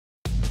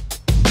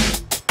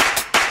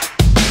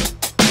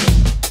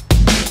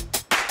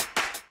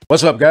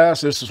What's up,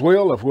 guys? This is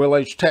Will of Will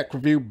H Tech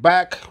Review,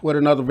 back with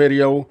another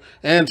video.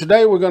 And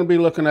today we're going to be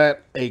looking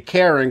at a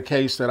carrying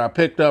case that I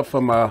picked up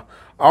from a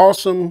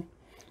awesome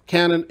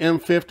Canon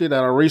M50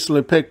 that I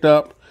recently picked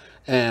up.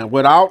 And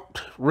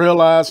without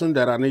realizing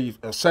that I need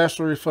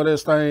accessories for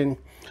this thing,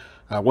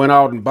 I went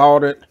out and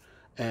bought it.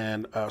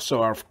 And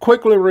so I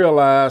quickly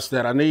realized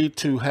that I need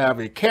to have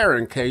a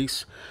carrying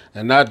case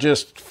and not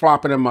just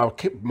flop it in my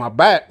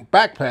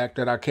backpack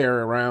that I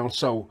carry around.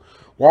 So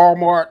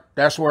Walmart,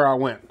 that's where I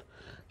went.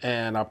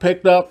 And I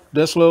picked up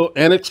this little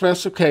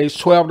inexpensive case,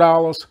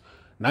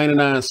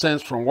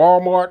 $12.99 from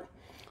Walmart.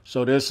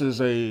 So this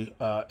is a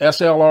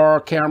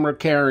SLR camera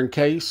carrying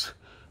case.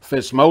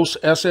 Fits most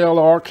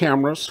SLR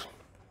cameras.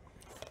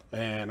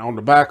 And on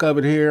the back of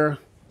it here,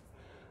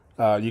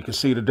 you can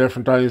see the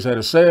different things that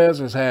it says.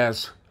 It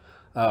has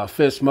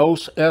fits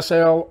most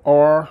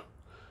SLR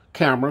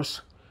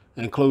cameras.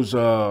 Includes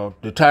a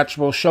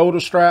detachable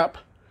shoulder strap,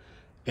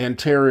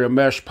 interior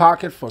mesh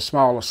pocket for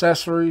small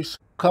accessories,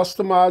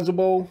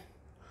 customizable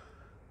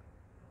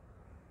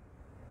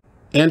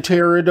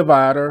interior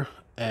divider,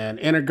 and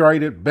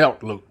integrated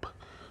belt loop.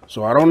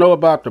 So I don't know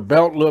about the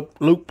belt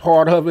loop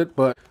part of it,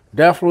 but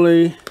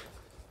definitely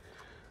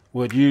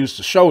would use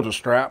the shoulder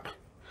strap.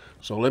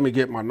 So let me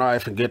get my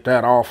knife and get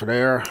that off of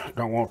there.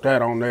 Don't want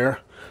that on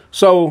there.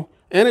 So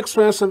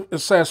inexpensive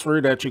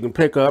accessory that you can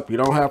pick up. You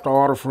don't have to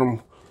order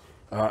from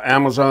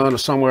Amazon or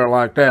somewhere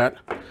like that.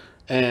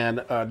 And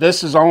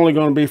this is only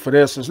going to be for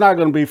this. It's not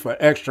going to be for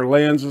extra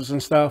lenses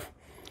and stuff.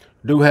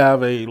 Do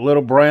have a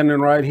little branding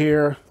right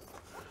here.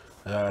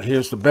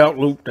 Here's the belt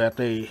loop that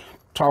they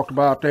talked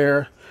about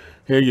there.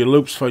 Here are your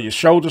loops for your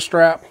shoulder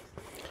strap.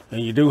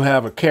 And you do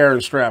have a carrying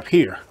strap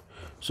here.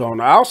 So on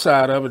the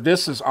outside of it,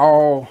 this is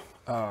all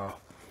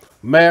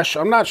mesh.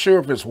 I'm not sure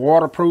if it's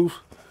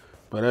waterproof,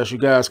 but as you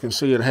guys can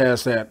see, it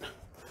has that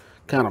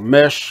kind of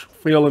mesh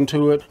feeling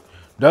to it.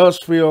 Does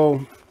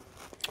feel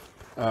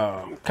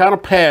kind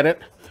of padded.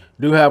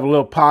 Do have a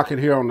little pocket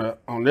here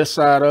on this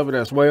side of it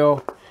as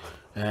well.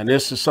 And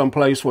this is some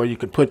place where you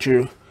could put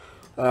your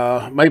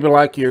maybe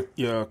like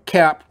your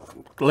cap,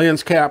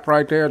 lens cap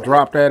right there.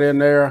 Drop that in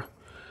there.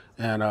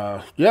 And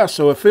yeah,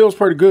 so it feels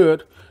pretty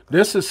good.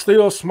 This is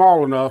still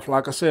small enough,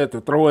 like I said,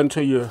 to throw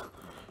into your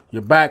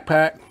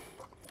backpack.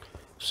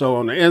 So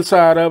on the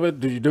inside of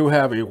it, you do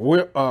have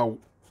a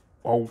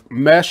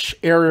mesh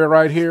area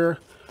right here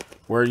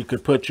where you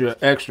could put your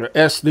extra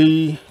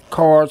SD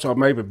cards or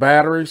maybe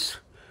batteries.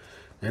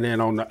 And then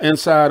on the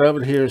inside of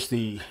it, here's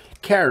the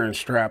carrying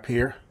strap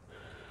here.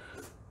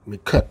 Let me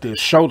cut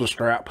this shoulder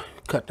strap,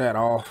 cut that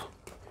off.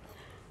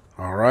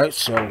 All right,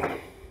 so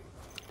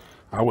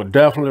I would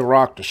definitely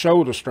rock the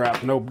shoulder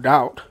strap, no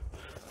doubt.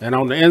 And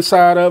on the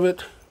inside of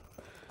it,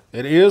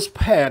 it is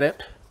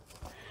padded.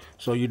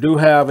 So you do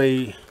have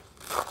a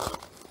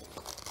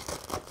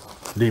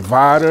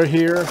divider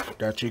here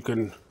that you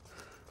can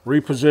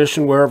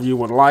reposition wherever you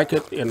would like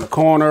it in the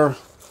corner.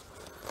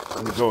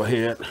 Let me go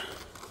ahead.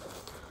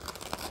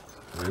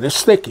 And it's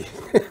sticky.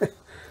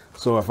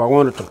 So if I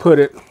wanted to put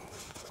it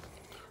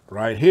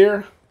right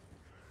here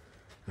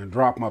and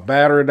drop my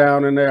battery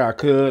down in there, I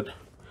could,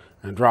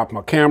 and drop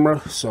my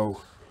camera.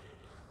 So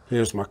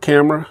here's my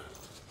camera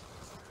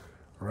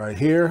right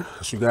here,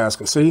 as you guys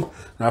can see.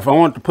 Now if I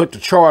wanted to put the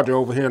charger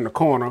over here in the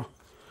corner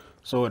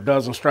so it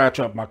doesn't scratch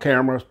up my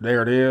camera,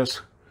 there it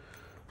is.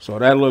 So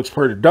that looks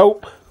pretty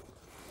dope.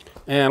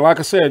 And like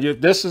I said,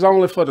 this is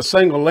only for the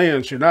single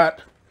lens. You're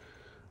not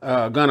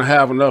gonna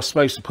have enough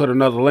space to put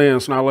another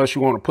lens, not unless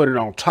you want to put it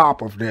on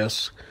top of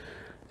this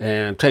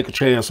and take a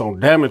chance on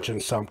damaging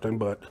something.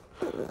 But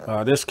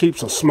this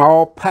keeps a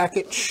small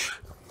package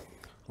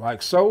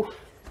like so.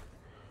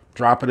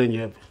 Drop it in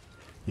your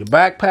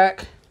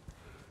backpack,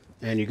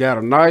 and you got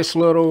a nice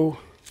little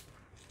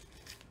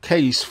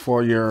case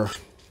for your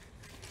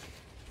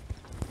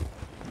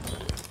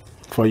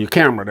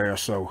camera there.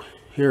 So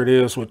here it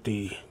is with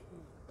the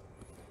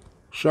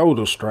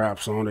shoulder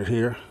straps on it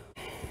here.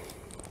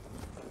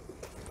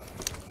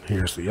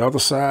 Here's the other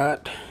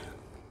side.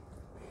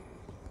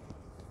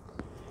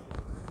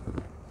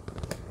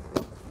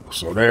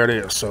 So there it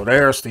is. So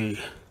there's the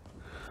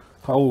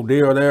whole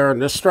deal there.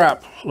 And this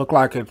strap look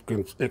like it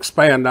can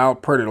expand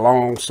out pretty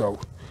long. So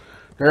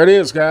there it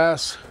is,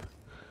 guys.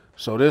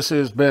 So this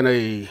has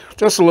been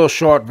just a little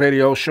short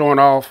video showing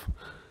off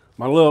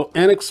my little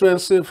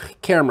inexpensive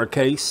camera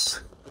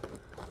case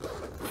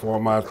for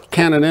my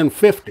Canon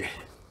M50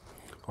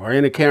 or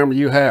any camera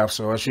you have.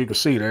 So as you can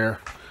see there,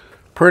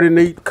 pretty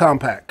neat,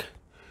 compact.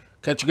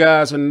 Catch you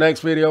guys in the next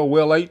video.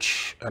 Will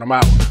H, and I'm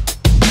out.